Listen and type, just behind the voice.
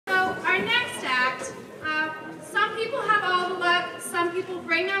people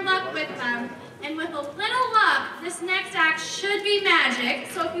bring their luck with them. And with a little luck, this next act should be magic.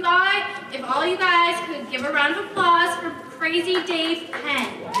 So if all you guys could give a round of applause for Crazy Dave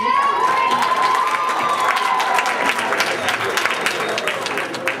Penn.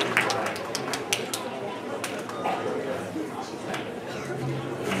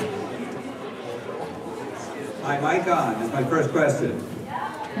 My mic on is my first question.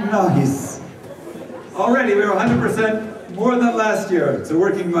 Nice. Already we were 100% more than last year. It's a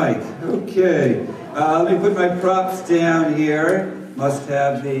working mic. Okay. Let me put my props down here. Must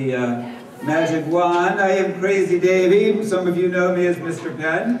have the magic wand. I am Crazy Davey. Some of you know me as Mr.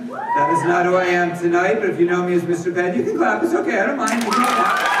 Penn. That is not who I am tonight, but if you know me as Mr. Penn, you can clap. It's okay. I don't mind. You can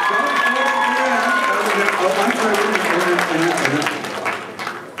clap. Oh, I'm sorry.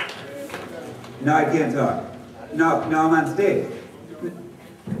 No, I can't talk. No, I'm on stage.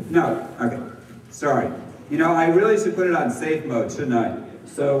 No, okay. Sorry. You know, I really should put it on safe mode, shouldn't I?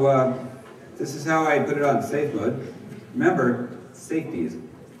 So, this is how I put it on safe mode. Remember, safety is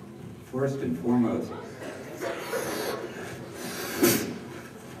first and foremost.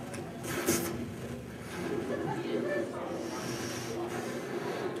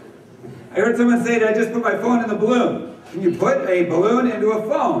 I heard someone say that I just put my phone in the balloon. Can you put a balloon into a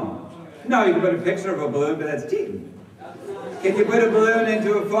phone? No, you can put a picture of a balloon, but that's cheating. Can you put a balloon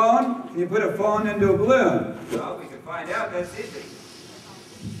into a phone? Can you put a phone into a balloon? Well, we can find out. That's easy.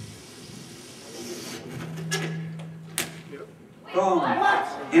 Phone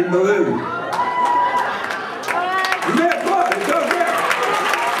in balloon. You made a phone. It's okay.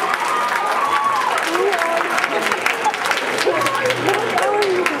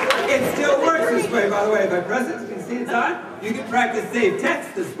 It still works this way, by the way. If I press it, you can see it's on. You can practice save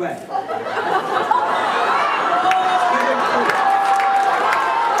text this way.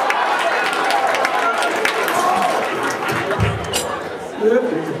 There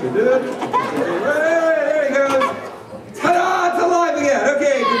he goes. Ta-da! It's alive again.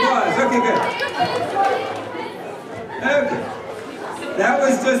 Okay, good boss. Okay, good. Okay. That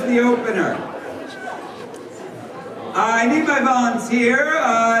was just the opener. I need my volunteer.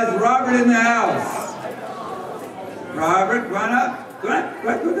 Is Robert in the house? Robert, run up. Go on.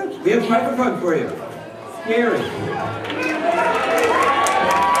 We have a microphone for you. Scary.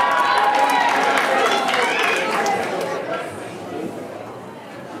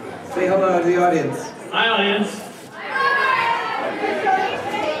 Say hello to the audience. Hi, audience.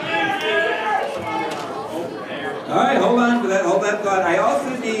 All right, hold on for that. Hold that thought. I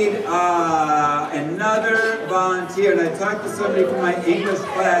also need another volunteer, and I talked to somebody from my English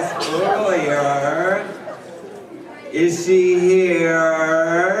class earlier. Is she here?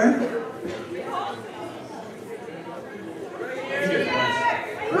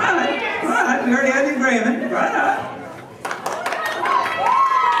 Run! We already had the agreement. Run up.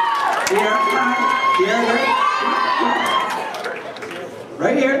 Here,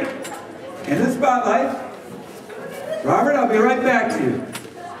 right here, in the spotlight. Robert, I'll be right back to you.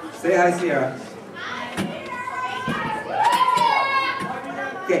 Say hi, Sierra.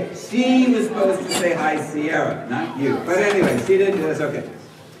 Okay, she was supposed to say hi, Sierra, not you. But anyway, she didn't do this, okay.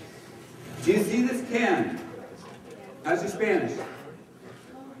 Do you see this can? How's your Spanish?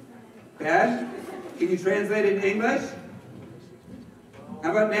 Bad? Can you translate it in English?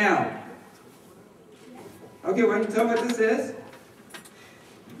 How about now? Okay, why don't you tell me what this is?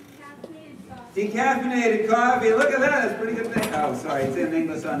 Decaffeinated coffee. Look at that. That's a pretty good thing. Oh, sorry. It's in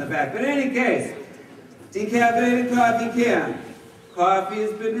English on the back. But in any case, decaffeinated coffee can. Coffee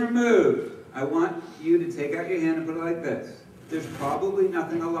has been removed. I want you to take out your hand and put it like this. There's probably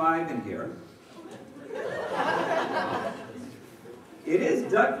nothing alive in here. It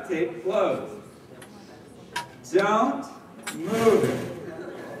is duct tape closed. Don't move it.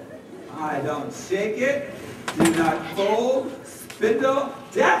 I don't shake it. Do not fold, spindle.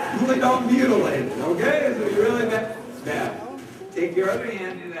 Definitely don't mutilate it, okay? So you're really bad. Take your other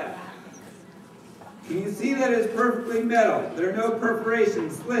hand and do that. Can you see that it's perfectly metal? There are no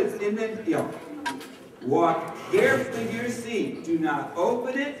perforations, slits, indent. Walk carefully to your seat. Do not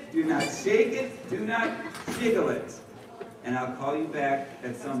open it. Do not shake it. Do not jiggle it. And I'll call you back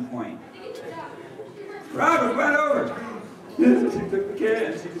at some point. Robert, run over. She took the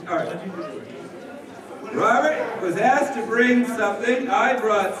can. All right. Robert was asked to bring something. I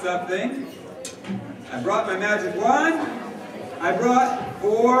brought something. I brought my magic wand. I brought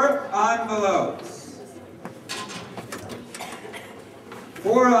 4 envelopes.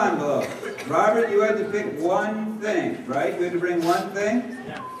 4 envelopes. Robert, you had to pick one thing, right? You had to bring one thing?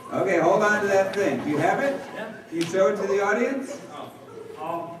 Yeah. Okay, hold on to that thing. Do you have it? Yeah. Can you show it to the audience?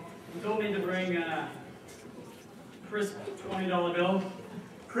 You told me to bring crisp $20 bill.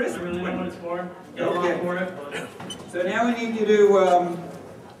 Crisp. I don't really know what it's for. Get a lot for it, but... So now we need you to,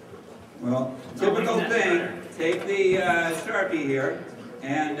 well, typical thing. Take the Sharpie here,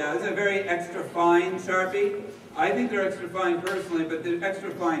 and this is a very extra fine Sharpie. I think they're extra fine personally, but the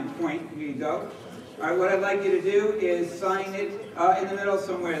extra fine point, here you go. All right, what I'd like you to do is sign it in the middle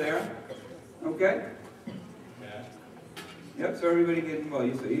somewhere there. Okay? Yep, so everybody can, well,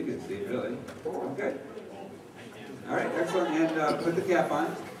 so you can see, really. Okay. All right, excellent, and put the cap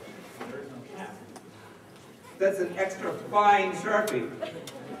on. That's an extra fine Sharpie.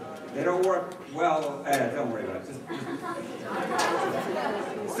 They don't work well, don't worry about it.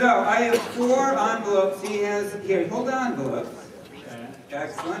 So, I have 4 envelopes. He has, here, hold the envelopes.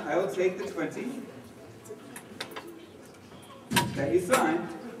 Excellent, I will take the 20. That you signed.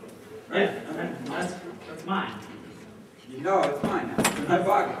 Right? Yeah, that's mine. No, it's mine now. It's in my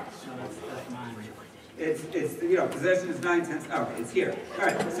pocket. No, that's mine. It's you know, possession is 9 tenths. Okay, it's here. All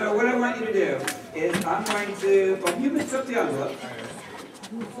right. So what I want you to do is I'm going to. Well, you mix up the envelope.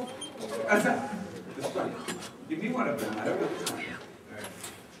 That's not. That's funny. Give me one of them. I don't know which one.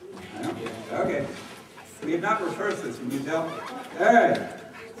 I don't. Okay. We have not rehearsed this. Can you tell? All right.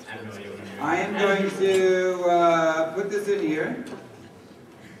 I am going to put this in here.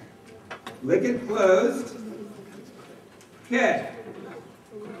 Lick it closed. Okay.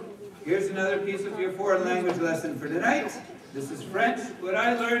 Here's another piece of your foreign language lesson for tonight. This is French, what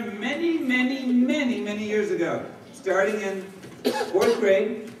I learned many, many, many, many years ago, starting in 4th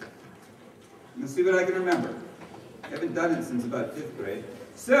grade. Let's see what I can remember. I haven't done it since about 5th grade.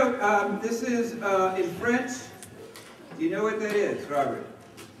 So, this is in French. Do you know what that is, Robert?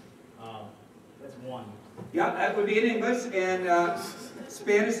 That's 1. Yeah, that would be in English, and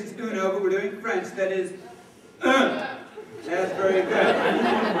Spanish is uno, but we're doing French. That is, That's very good.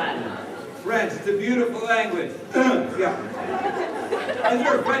 French, it's a beautiful language. Yeah. Is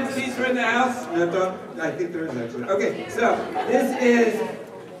there a French teacher in the house? No, don't. I think there is actually. Okay, so this is,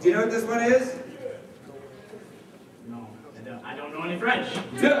 do you know what this one is? No, I don't know any French.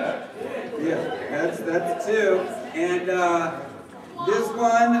 Duh. Yeah, that's 2. And this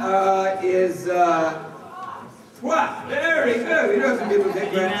one is trois. Very good. We know some people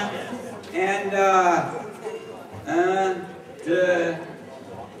take French. And un, deux,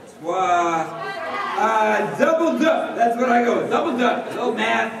 trois, double duck. That's what I go with. Double duck. A little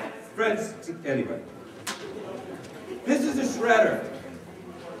math, French. Anyway, this is a shredder.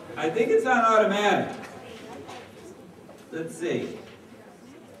 I think it's on automatic. Let's see.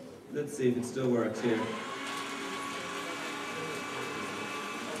 Let's see if it still works here.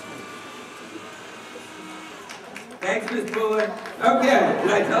 Thanks, Miss Buller. Okay,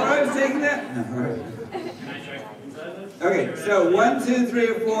 did I tell her I was taking that? No, all right. Okay, so 1, 2, 3,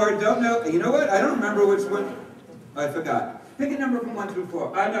 or 4. Don't know. You know what? I don't remember which one. I forgot. Pick a number from 1 through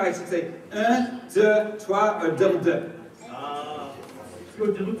 4. I know I should say un, deux, trois, or double deux. Let's go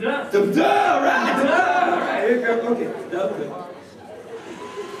double deux. Double deux. All right. All right. Here you go. Okay. Double deux.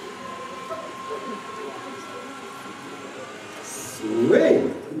 Sweet.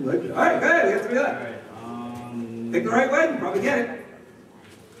 All right. Good. We got 3 left. Pick the right one. Probably get it.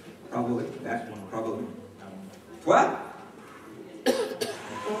 Probably. That one. Probably. What?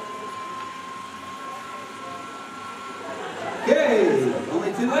 Okay,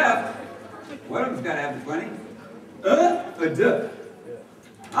 only 2 left. One of them's got to have the 20. Or duh?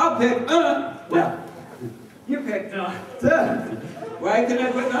 I'll pick now. You pick duh. Why couldn't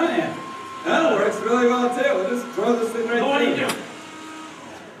I put in? Works really well too. We'll just throw this thing right through. What do you do?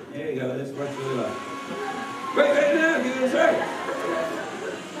 There you go. This works really well. Wait, no, give it a try.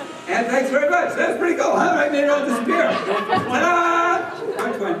 And thanks very much. That's pretty cool, huh? I made it all disappear. Ta-da!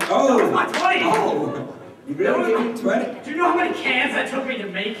 Oh! That was my 20! Oh! You really gave me 20? Do you know how many cans that took me to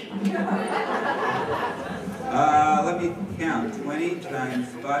make? Let me count. 20 times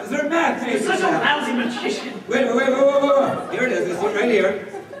 5. Is there a math? You're such a lousy magician. Wait. Here it is. It's right here.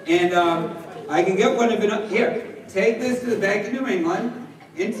 And I can get one of it. Here. Take this to the Bank of New England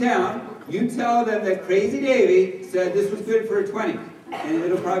in town. You tell them that Crazy Davy said this was good for a 20. And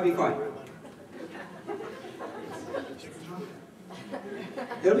it'll probably be fine.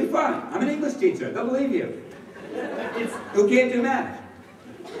 It'll be fine. I'm an English teacher. They'll believe you. Who can't do math?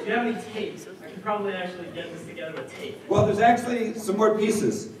 Do you have any tapes? I could probably actually get this together with tape. Well, there's actually some more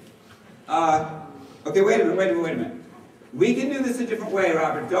pieces. Okay, wait a minute. We can do this a different way,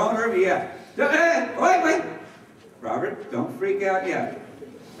 Robert. Don't hurt me yet. Wait. Robert, don't freak out yet.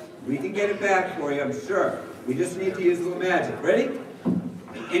 We can get it back for you, I'm sure. We just need to use a little magic. Ready?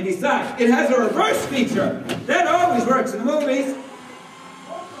 And besides, it has a reverse feature. That always works in the movies.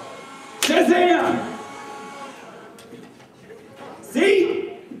 Shazam!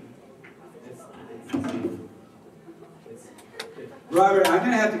 Robert, I'm going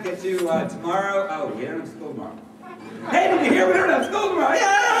to have to get you tomorrow. Oh, we don't have school tomorrow. Hey, did you hear? We don't have school tomorrow. Yay!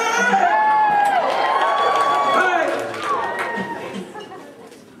 Bye.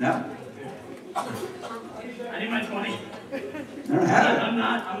 No? I need my 20. I don't have it. I'm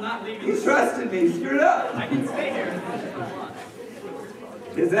not leaving. You trusted me. You screwed up. I can stay here.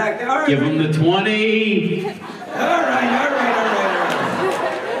 Exactly. All right. Give him the 20. All right.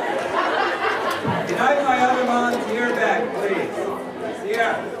 Can I have my other volunteer back, please?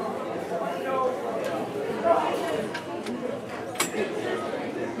 Sierra.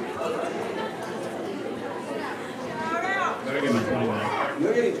 Better get my 20 back.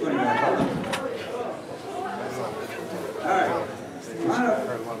 You'll get your 20 back. Hold on. All right. Come on up.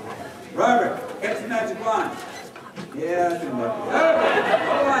 Robert, catch the magic wand. Yeah, that's enough. Okay.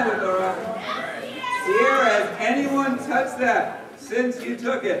 Hold on, Laura. Sierra, has anyone touched that since you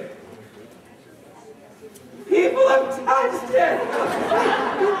took it? People have touched it!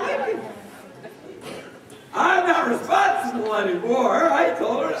 I'm not responsible anymore. I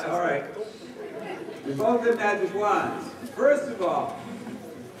told her. All right. We both have magic wands. First of all,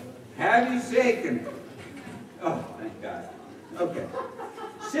 have you shaken? Oh, thank God. Okay.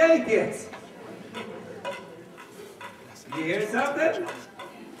 Shake it. Did you hear something?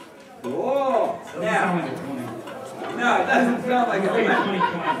 Whoa. Now. No, it doesn't sound like a 20.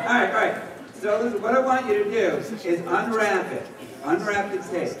 All right. So listen, what I want you to do is unwrap it. Unwrap the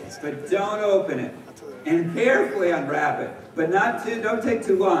tape, but don't open it. And carefully unwrap it, but not too, don't take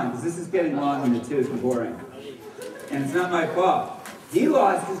too long, because this is getting long in the tooth and boring. And it's not my fault. He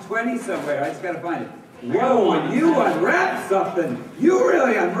lost his 20 somewhere, I just gotta find it. Whoa, when you unwrap something, you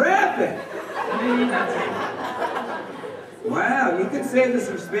really unwrap it. Wow, you could save this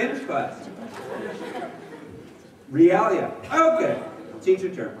for Spanish class. Realia. Okay,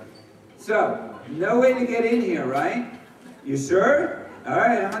 teacher term. So, no way to get in here, right? You sure? All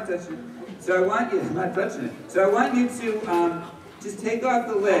right, I'm not touching it. So I want you, I'm not touching it. So I want you to just take off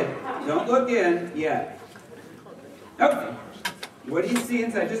the lid. Don't look in yet. Okay. What do you see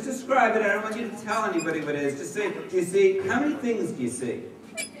inside? Just describe it. I don't want you to tell anybody what it is. Just say, do you see, how many things do you see?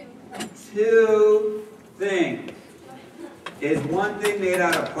 2 things. Is one thing made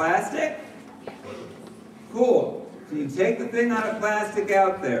out of plastic? Cool. So you take the thing out of plastic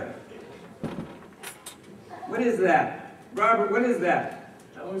out there. What is that? Robert, what is that?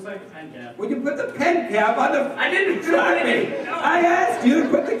 That looks like a pen cap. Well, you put the pen cap on the... I didn't Sharpie. No. I asked you to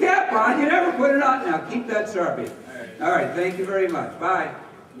put the cap on. You never put it on. Now, keep that Sharpie. All right, thank you very much. Bye.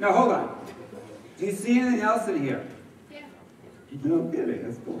 No, hold on. Do you see anything else in here? Yeah. No kidding.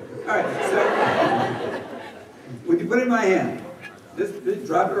 That's cool. All right, so... Would you put it in my hand? Just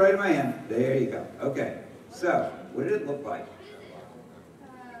drop it right in my hand. There you go. Okay. So, what did it look like?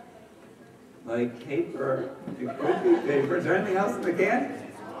 Like paper. It could be paper. Is there anything else in the can?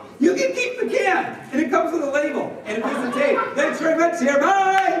 You can keep the can, and it comes with a label and a piece of tape. Thanks very much, here.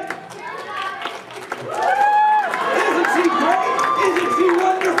 Bye. Isn't she great? Isn't she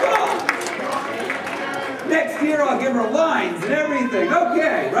wonderful? Next year, I'll give her lines and everything.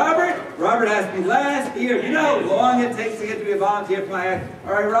 Okay, Robert. Robert asked me last year. You know how long it takes to get to be a volunteer for my act.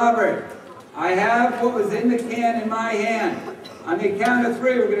 All right, Robert. I have what was in the can in my hand. On the count of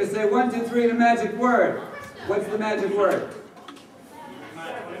 3, we're going to say 1, 2, 3, the magic word. What's the magic word?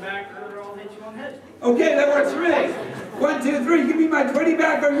 My 20 back or I'll hit you on the head. Okay, that works for me. 1, 2, 3, give me my 20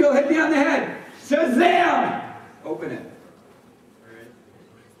 back or you'll hit me on the head. Shazam! Open it.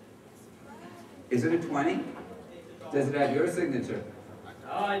 Is it a 20? Does it have your signature?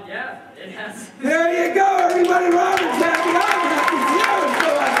 Yeah, it has. There you go, everybody. Robert's happy. I'm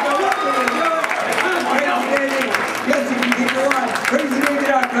happy.